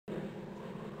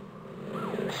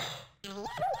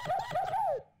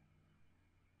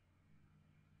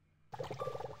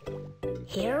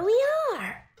Here we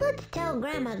are. Let's tell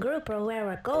Grandma Grouper where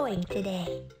we're going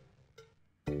today.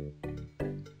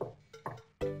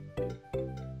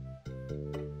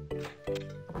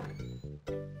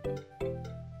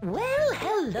 Well,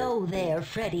 hello there,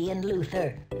 Freddi and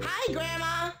Luther. Hi,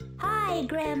 Grandma. Hi,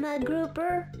 Grandma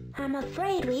Grouper. I'm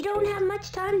afraid we don't have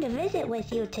much time to visit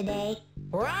with you today.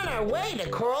 We're on our way to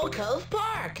Coral Cove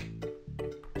Park.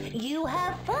 You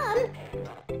have fun.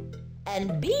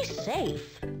 And be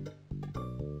safe.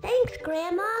 Thanks,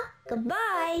 Grandma.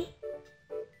 Goodbye.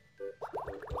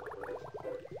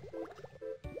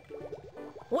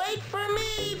 Wait for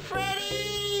me,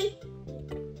 Freddi!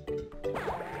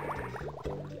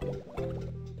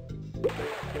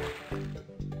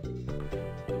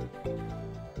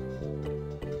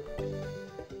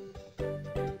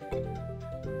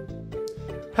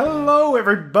 Hello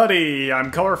everybody, I'm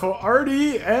Colorful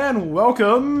Artie, and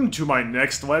welcome to my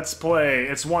next Let's Play.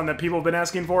 It's one that people have been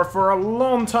asking for a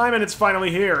long time, and it's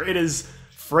finally here. It is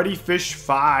Freddi Fish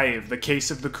 5, The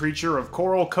Case of the Creature of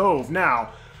Coral Cove.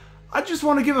 Now, I just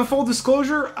want to give a full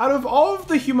disclosure, out of all of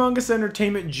the Humongous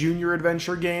Entertainment Junior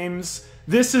Adventure games,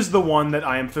 this is the one that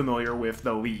I am familiar with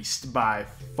the least, by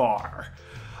far.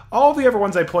 All the other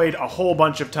ones I played a whole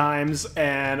bunch of times,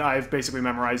 and I've basically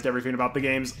memorized everything about the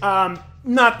games.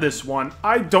 Not this one.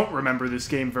 I don't remember this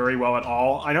game very well at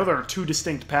all. I know there are two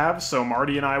distinct paths, so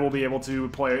Marty and I will be able to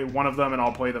play one of them, and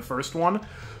I'll play the first one.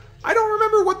 I don't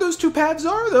remember what those two paths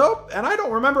are, though, and I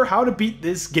don't remember how to beat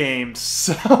this game,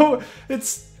 so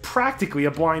it's practically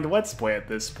a blind Let's Play at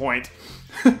this point.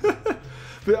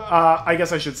 I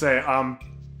guess I should say,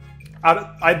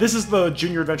 this is the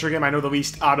Junior Adventure game I know the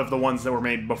least out of the ones that were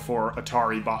made before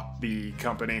Atari bought the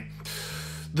company.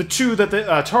 The two that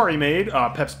Atari made,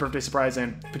 Pep's Birthday Surprise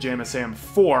and Pajama Sam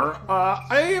 4,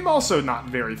 I am also not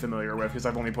very familiar with because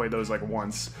I've only played those like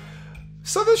once.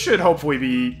 So this should hopefully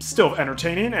be still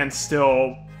entertaining and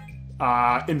still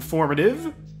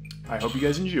informative. I hope you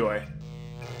guys enjoy.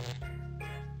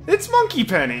 It's Monkey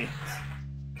Penny!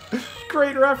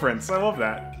 Great reference, I love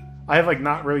that. I have like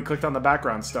not really clicked on the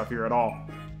background stuff here at all.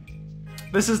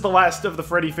 This is the last of the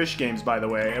Freddi Fish games, by the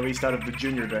way, at least out of the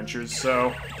Junior Adventures,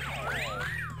 so...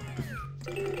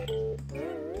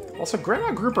 Also,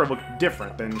 Grandma Grouper looked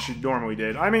different than she normally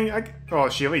did. I mean, well,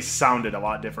 she at least sounded a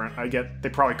lot different. I get they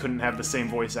probably couldn't have the same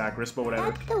voice actress, but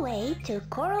whatever. That's the way to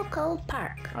Coral Cove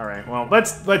Park. All right, well,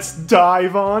 let's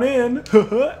dive on in.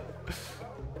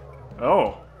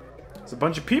 Oh, there's a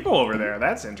bunch of people over there.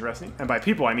 That's interesting. And by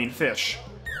people, I mean fish.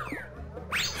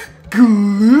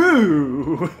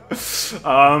 Glue.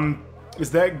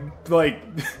 Is that like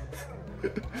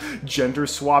gender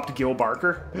swapped Gil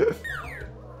Barker?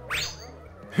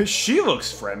 She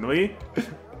looks friendly.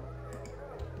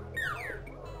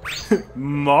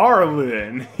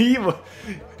 Marlin.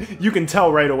 You can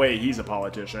tell right away he's a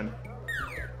politician.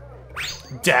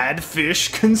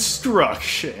 Dadfish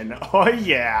Construction. Oh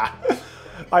yeah.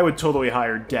 I would totally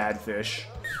hire Dadfish.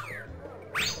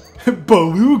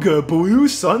 Beluga Blue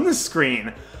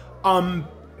Sunscreen.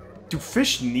 Do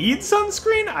fish need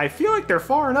sunscreen? I feel like they're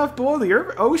far enough below the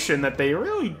ocean that they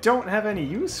really don't have any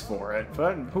use for it,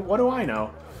 but what do I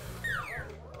know?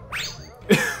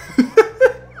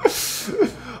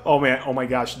 Oh man, oh my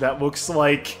gosh, that looks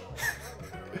like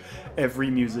every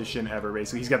musician ever,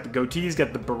 basically. He's got the goatee, he's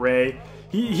got the beret.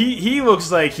 He looks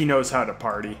like he knows how to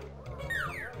party.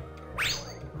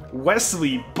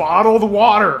 Wesley Bottled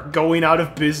Water going out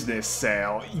of business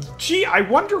sale. Gee, I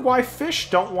wonder why fish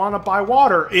don't want to buy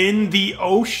water in the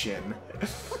ocean.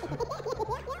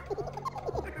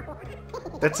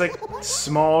 That's like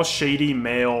small, shady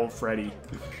male Freddi.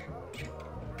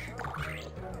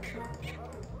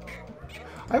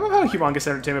 I love how Humongous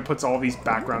Entertainment puts all these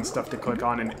background stuff to click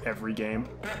on in every game.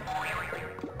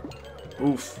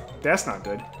 Oof, that's not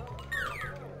good.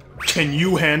 Can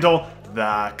you handle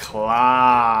the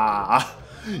claw?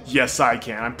 Yes, I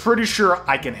can. I'm pretty sure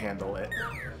I can handle it.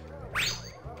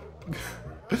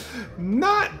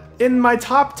 Not in my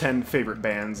top 10 favorite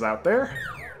bands out there.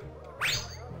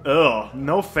 Ugh,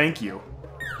 no thank you.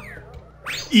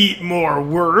 Eat more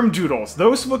worm doodles.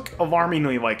 Those look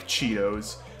alarmingly like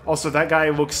Cheetos. Also, that guy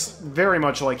looks very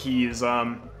much like he's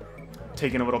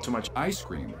taking a little too much ice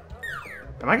cream.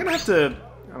 Am I gonna have to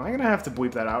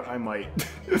bleep that out? I might.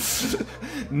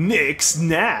 Nick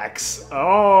Snacks.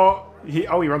 Oh, he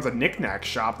runs a knick-knack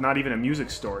shop, not even a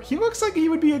music store. He looks like he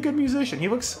would be a good musician. He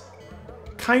looks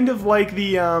kind of like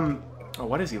the oh,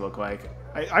 what does he look like?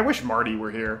 I wish Marty were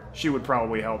here. She would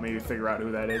probably help me figure out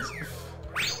who that is.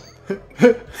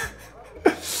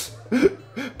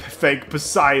 Thank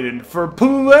Poseidon for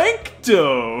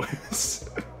Planktos.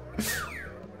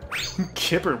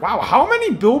 Kipper. Wow, how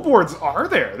many billboards are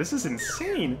there? This is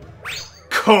insane.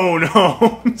 Cone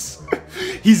homes.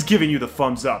 He's giving you the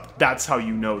thumbs up. That's how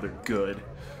you know they're good.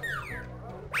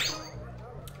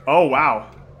 Oh,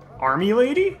 wow. Army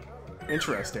lady?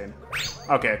 Interesting.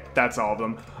 Okay, that's all of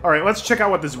them. Alright, let's check out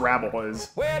what this rabble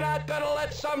is. We're not gonna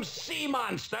let some sea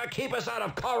monster keep us out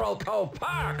of Coral Cove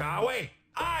Park, are we?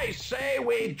 I say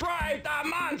we drive the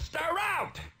monster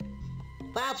out!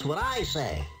 That's what I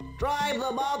say. Drive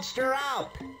the monster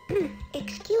out!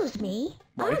 Excuse me.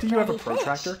 Why I'm do you have a Freddi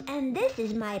protractor? Fish, and this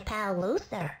is my pal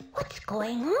Luther. What's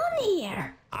going on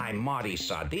here? I'm Marty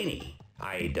Sardini.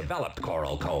 I developed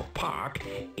Coral Cove Park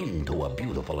into a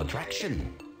beautiful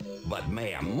attraction. But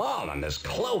Mayor Marlin has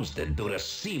closed it due to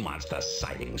sea monster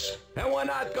sightings. And we're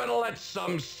not gonna let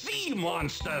some sea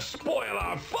monster spoil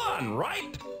our fun,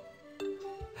 right?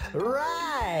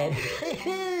 Right!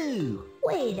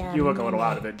 Wait a You look a little minute.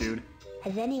 out of it, dude.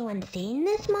 Has anyone seen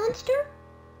this monster?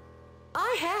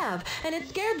 I have, and it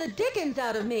scared the dickens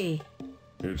out of me.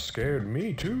 It scared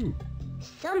me too.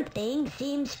 Something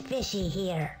seems fishy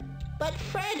here. But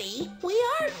Freddi, we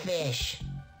are fish.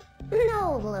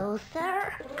 No,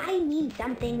 Luther. I mean,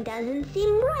 something doesn't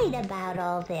seem right about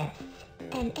all this.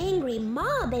 An angry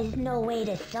mob is no way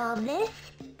to solve this.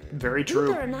 Very true.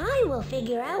 Luther and I will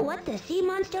figure out what the sea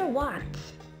monster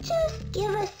wants. Just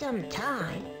give us some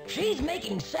time. She's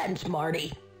making sense,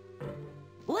 Marty.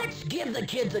 Let's give the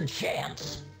kids a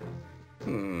chance.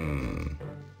 All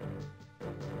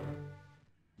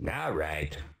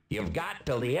right. You've got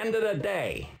till the end of the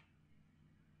day.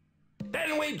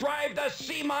 Then we drive the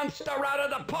sea monster out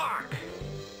of the park.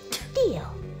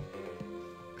 Deal.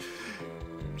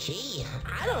 Gee,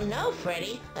 I don't know,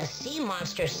 Freddi. A sea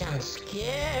monster sounds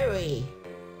scary.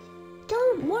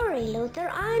 Don't worry, Luther.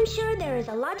 I'm sure there is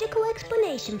a logical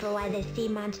explanation for why this sea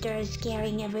monster is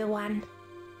scaring everyone.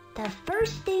 The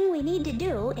first thing we need to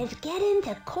do is get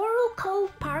into Coral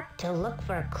Cove Park to look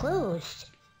for clues.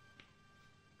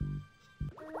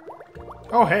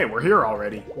 Oh, hey, we're here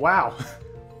already. Wow.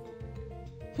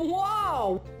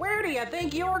 Whoa! Where do you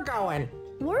think you're going?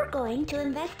 We're going to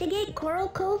investigate Coral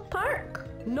Cove Park.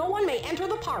 No one may enter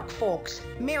the park, folks.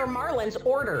 Mayor Marlin's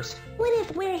orders. What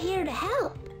if we're here to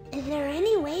help? Is there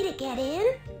any way to get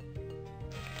in?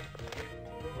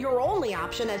 Your only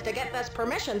option is to get this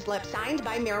permission slip signed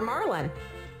by Mayor Marlin.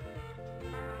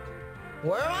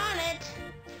 We're on it.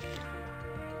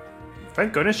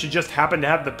 Thank goodness she just happened to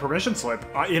have the permission slip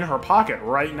in her pocket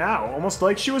right now. Almost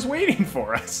like she was waiting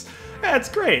for us. That's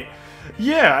great.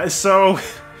 Yeah, so,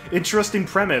 interesting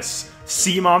premise.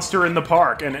 Sea monster in the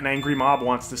park, and an angry mob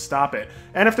wants to stop it.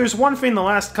 And if there's one thing the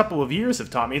last couple of years have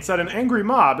taught me, it's that an angry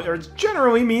mob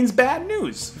generally means bad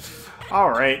news.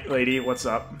 Alright, lady, what's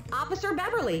up? Officer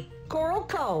Beverly, Coral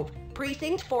Cove,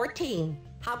 Precinct 14.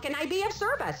 How can I be of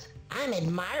service? I'm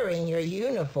admiring your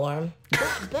uniform.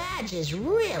 That badge is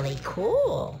really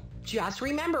cool. Just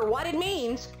remember what it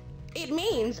means. It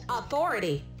means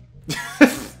authority.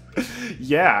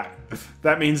 Yeah,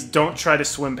 that means don't try to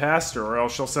swim past her or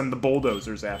else she'll send the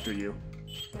bulldozers after you.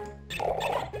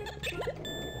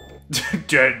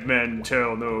 Dead men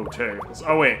tell no tales.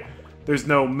 Oh wait, there's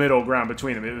no middle ground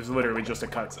between them. It was literally just a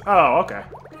cut. Oh, okay.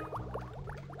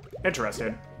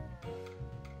 Interesting.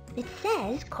 It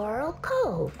says Coral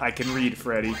Cove. I can read,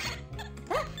 Freddi.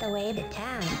 That's the way to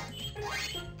town.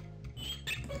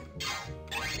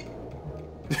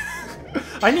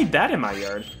 I need that in my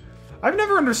yard. I've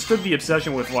never understood the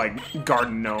obsession with, like,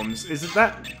 garden gnomes. Is it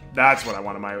that? That's what I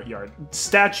want in my yard.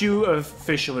 Statue of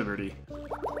Fish Liberty.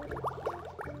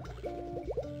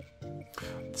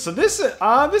 So this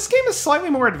game is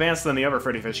slightly more advanced than the other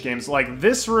Freddi Fish games. Like,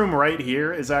 this room right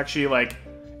here is actually, like,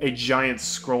 a giant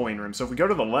scrolling room. So if we go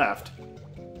to the left,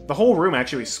 the whole room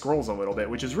actually scrolls a little bit,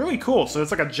 which is really cool. So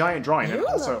it's like a giant drawing. You And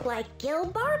also, look like Gil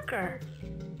Barker.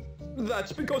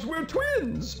 That's because we're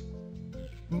twins.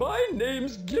 My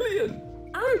name's Gillian.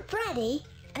 I'm Freddi,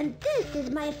 and this is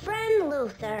my friend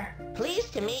Luther.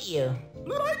 Pleased to meet you.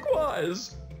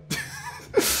 Likewise.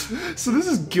 So this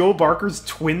is Gil Barker's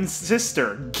twin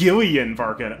sister, Gillian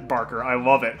Barker. I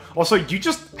love it. Also, you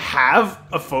just have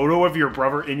a photo of your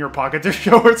brother in your pocket to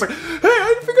show her. It's like, hey,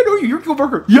 I think I know you. You're Gil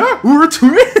Barker. Yeah, we're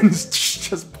twins. She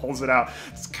just pulls it out.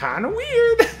 It's kind of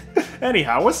weird.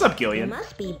 Anyhow, what's up, You Gillian?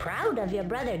 must be proud of your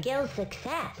brother Gil's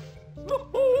success. The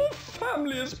whole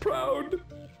family is proud.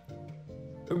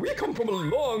 We come from a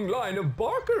long line of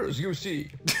Barkers, you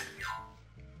see.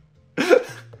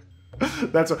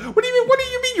 That's what do you mean? What do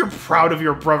you mean you're proud of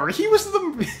your brother? He was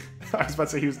the... I was about to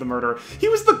say he was the murderer. He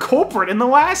was the culprit in the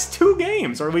last 2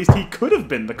 games, or at least he could have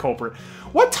been the culprit.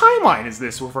 What timeline is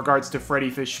this with regards to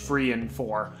Freddi Fish 3 and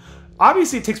 4?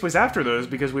 obviously it takes place after those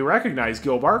because we recognize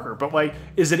Gil Barker, but like,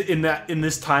 is it in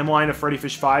this timeline of Freddi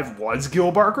Fish 5, was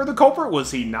Gil Barker the culprit?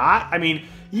 Was he not? I mean,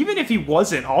 even if he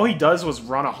wasn't, all he does was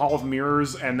run a Hall of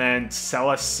Mirrors and then sell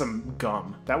us some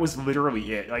gum. That was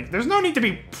literally it. Like, there's no need to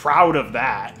be proud of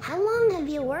that. How long have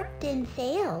you worked in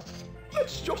sales?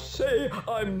 Let's just say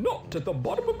I'm not at the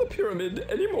bottom of the pyramid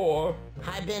anymore.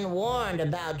 I've been warned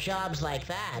about jobs like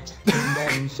that.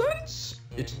 Nonsense!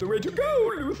 It's the way to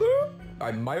go, Luther.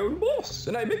 I'm my own boss,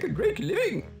 and I make a great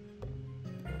living.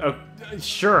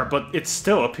 Sure, but it's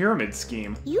still a pyramid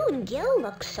scheme. You and Gil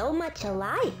look so much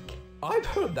alike. I've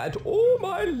heard that all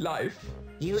my life.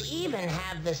 You even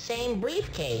have the same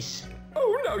briefcase.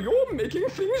 Oh, now you're making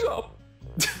things up.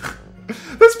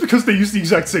 That's because they used the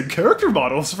exact same character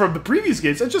models from the previous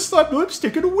games and just slapped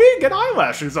lipstick and a wig and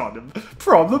eyelashes on them.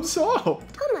 Problem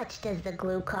solved. How much does the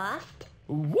glue cost?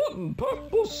 1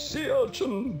 purple sea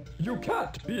urchin. You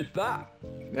can't beat that.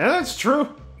 Yeah, that's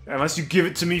true. Unless you give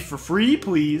it to me for free,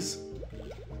 please.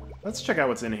 Let's check out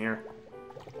what's in here.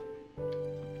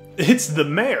 It's the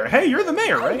mayor. Hey, you're the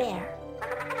mayor, Hi right? there.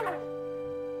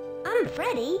 I'm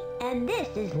Freddi, and this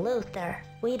is Luther.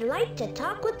 We'd like to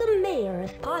talk with the mayor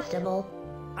if possible.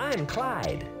 I'm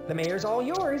Clyde. The mayor's all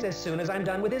yours as soon as I'm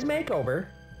done with his makeover.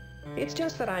 It's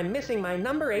just that I'm missing my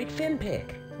number 8 fin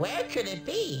pick. Where could it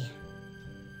be?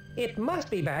 It must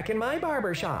be back in my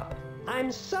barber shop.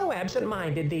 I'm so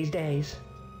absent-minded these days.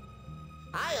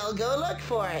 I'll go look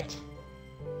for it.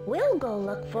 We'll go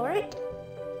look for it.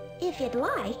 If you'd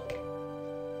like.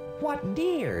 What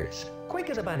dears! Quick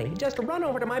as a bunny, just run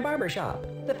over to my barber shop.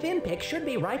 The fin pick should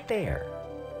be right there.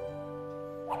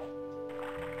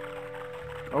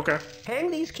 Okay.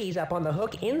 Hang these keys up on the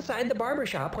hook inside the barber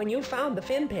shop when you've found the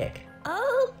fin pick.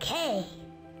 Okay.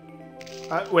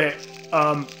 Wait,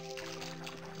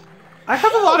 I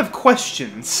have a lot of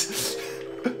questions.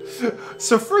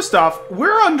 So first off,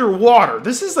 we're underwater.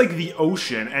 This is like the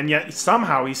ocean, and yet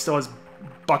somehow he still has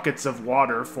buckets of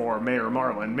water for Mayor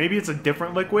Marlin. Maybe it's a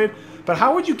different liquid, but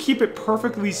how would you keep it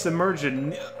perfectly submerged?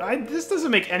 This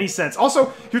doesn't make any sense.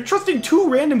 Also, you're trusting 2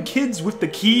 random kids with the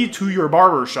key to your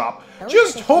barber shop,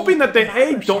 just hoping that they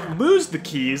A, don't lose the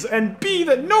keys, and B,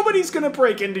 that nobody's gonna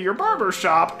break into your barber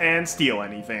shop and steal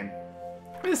anything.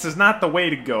 This is not the way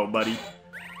to go, buddy.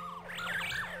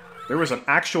 There was an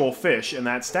actual fish in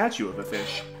that statue of a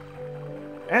fish.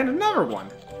 And another one.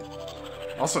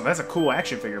 Also, that's a cool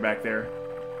action figure back there.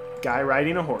 Guy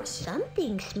riding a horse.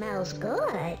 Something smells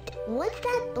good. What's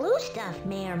that blue stuff,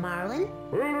 Mayor Marlin?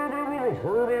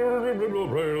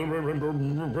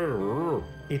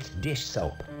 It's dish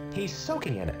soap. He's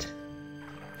soaking in it.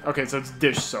 Okay, so it's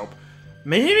dish soap.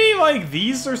 Maybe, like,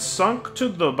 these are sunk to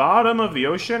the bottom of the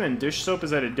ocean and dish soap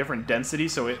is at a different density,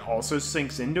 so it also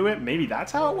sinks into it? Maybe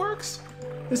that's how it works?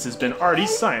 This has been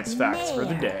Artie's Science Facts for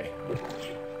the day.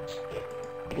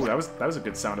 Ooh, that was a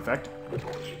good sound effect.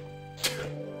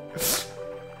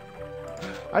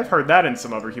 I've heard that in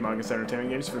some other Humongous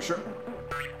Entertainment games for sure.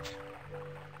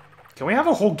 Can we have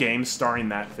a whole game starring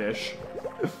that fish?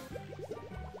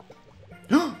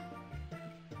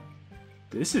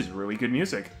 This is really good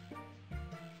music.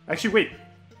 Actually, wait.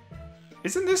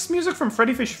 Isn't this music from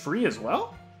Freddi Fish Free as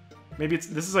well? Maybe this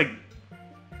is like...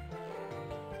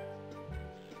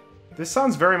 This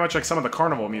sounds very much like some of the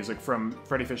carnival music from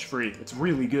Freddi Fish Free. It's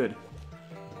really good.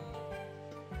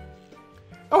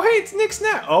 Oh, hey, it's Nick's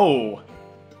neck. Oh.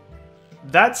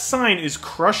 That sign is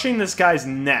crushing this guy's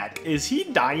neck. Is he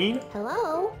dying?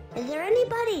 Hello? Is there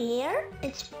anybody here?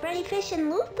 It's Freddi Fish and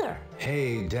Luther.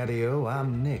 Hey, Daddy-O,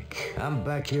 I'm Nick. I'm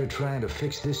back here trying to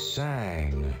fix this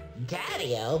sign.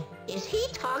 Daddy-O, is he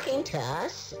talking to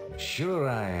us? Sure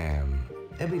I am.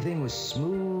 Everything was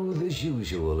smooth as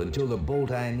usual until the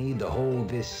bolt I need to hold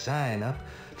this sign up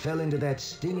fell into that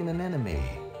stinging anemone.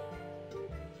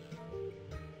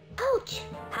 Ouch!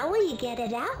 How will you get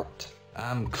it out?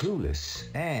 I'm clueless,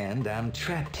 and I'm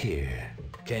trapped here.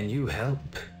 Can you help?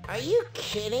 Are you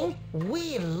kidding?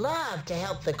 We'd love to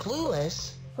help the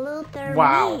clueless. Luther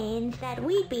Wow. means that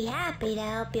we'd be happy to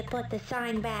help you put the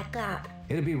sign back up.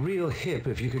 It'd be real hip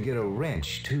if you could get a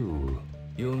wrench, too.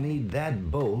 You'll need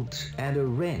that bolt and a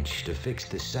wrench to fix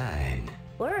the sign.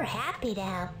 We're happy to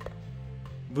help.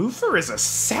 Luther is a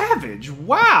savage.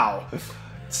 Wow.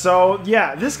 So,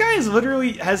 yeah, this guy is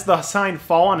literally has the sign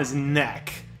fall on his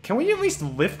neck. Can we at least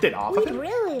lift it off of We'd him?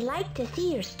 really like to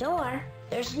see your store.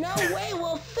 There's no way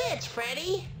we'll fit,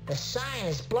 Freddi. The sign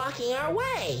is blocking our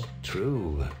way.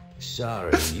 True.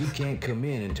 Sorry, you can't come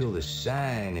in until the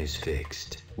sign is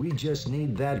fixed. We just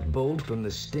need that bolt from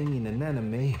the stinging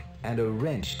anemone and a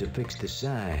wrench to fix the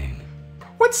sign.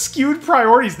 What what skewed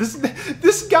priorities?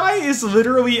 This guy is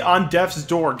literally on death's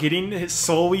door, getting his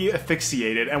solely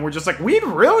asphyxiated, and we're just like, we'd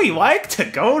really like to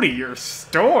go to your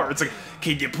store. It's like,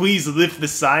 can you please lift the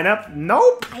sign up?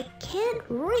 Nope. I can't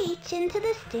reach into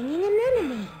the stinging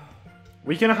anemone.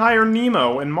 We can hire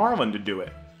Nemo and Marlin to do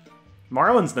it.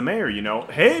 Marlin's the mayor, you know.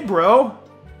 Hey, bro.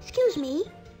 Excuse me,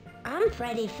 I'm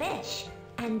Freddi Fish,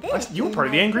 and this You were is part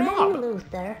of the my angry friend mob.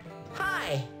 Luther.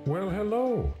 Hi. Well,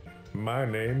 hello. My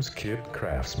name's Kip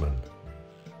Craftsman.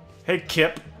 Hey,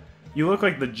 Kip. You look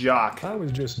like the jock. I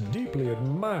was just deeply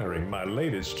admiring my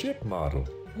latest ship model.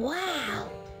 Wow,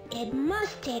 it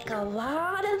must take a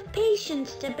lot of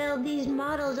patience to build these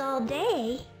models all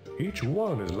day. Each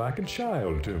one is like a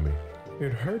child to me.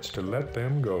 It hurts to let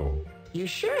them go. You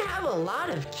sure have a lot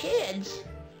of kids.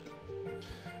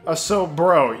 So,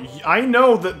 bro, I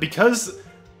know that because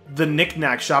the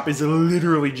knick-knack shop is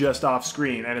literally just off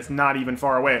screen and it's not even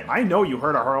far away. I know you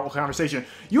heard our whole conversation.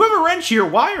 You have a wrench here.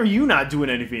 Why are you not doing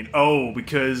anything? Oh,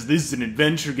 because this is an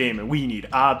adventure game and we need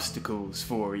obstacles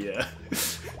for you.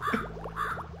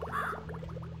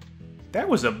 That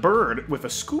was a bird with a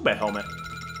scuba helmet.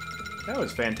 That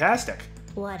was fantastic.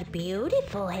 What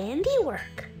beautiful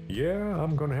handiwork. Yeah,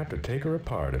 I'm gonna have to take her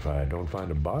apart if I don't find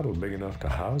a bottle big enough to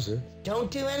house her. Don't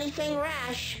do anything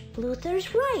rash.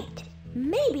 Luther's right.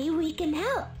 Maybe we can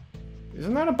help.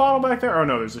 Isn't that a bottle back there? Oh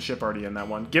no, there's a ship already in that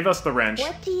one. Give us the wrench.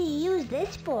 What do you use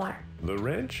this for? The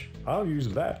wrench? I'll use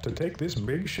that to take this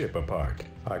big ship apart.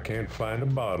 I can't find a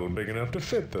bottle big enough to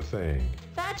fit the thing.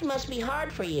 That must be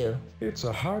hard for you. It's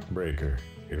a heartbreaker.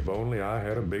 If only I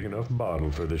had a big enough bottle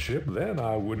for the ship, then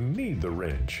I wouldn't need the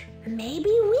wrench. Maybe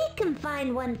we can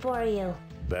find one for you.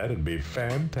 That'd be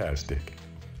fantastic.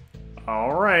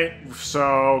 Alright,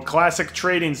 so classic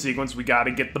trading sequence. We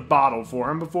gotta get the bottle for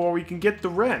him before we can get the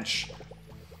wrench.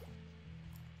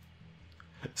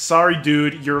 Sorry,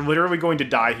 dude, you're literally going to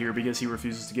die here because he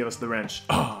refuses to give us the wrench.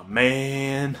 Oh,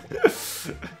 man.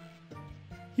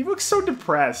 He looks so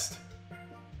depressed.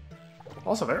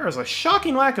 Also, there is a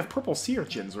shocking lack of purple sea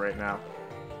urchins right now.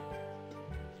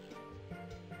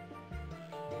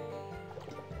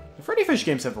 The Freddi Fish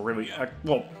games have really,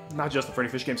 well, not just the Freddi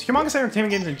Fish games. Humongous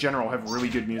Entertainment games in general have really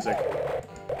good music.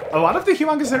 A lot of the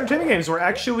Humongous Entertainment games were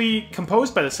actually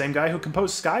composed by the same guy who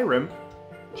composed Skyrim.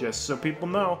 Just so people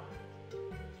know.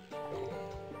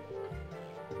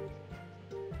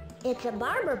 It's a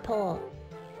barber pole.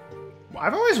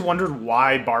 I've always wondered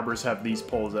why barbers have these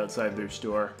poles outside their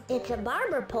store. It's a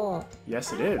barber pole.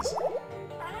 Yes, it is.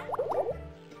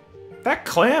 That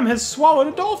clam has swallowed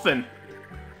a dolphin!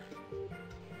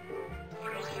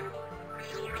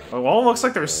 Oh, well, it looks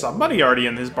like there's somebody already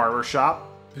in this barber shop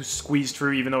who squeezed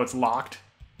through even though it's locked.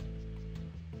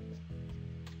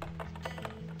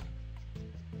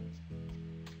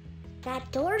 That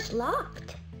door's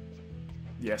locked.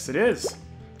 Yes, it is.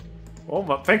 Well,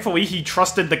 but thankfully he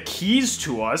trusted the keys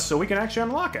to us so we can actually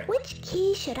unlock it. Which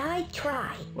key should I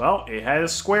try? Well, it has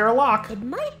a square lock. It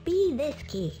might be this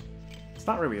key. It's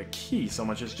not really a key so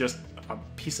much as just a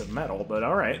piece of metal, but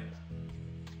alright.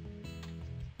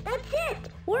 That's it!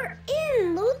 We're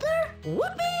in, Luther!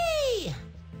 Whoopee!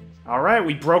 Alright,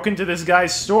 we broke into this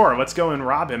guy's store. Let's go and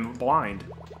rob him blind.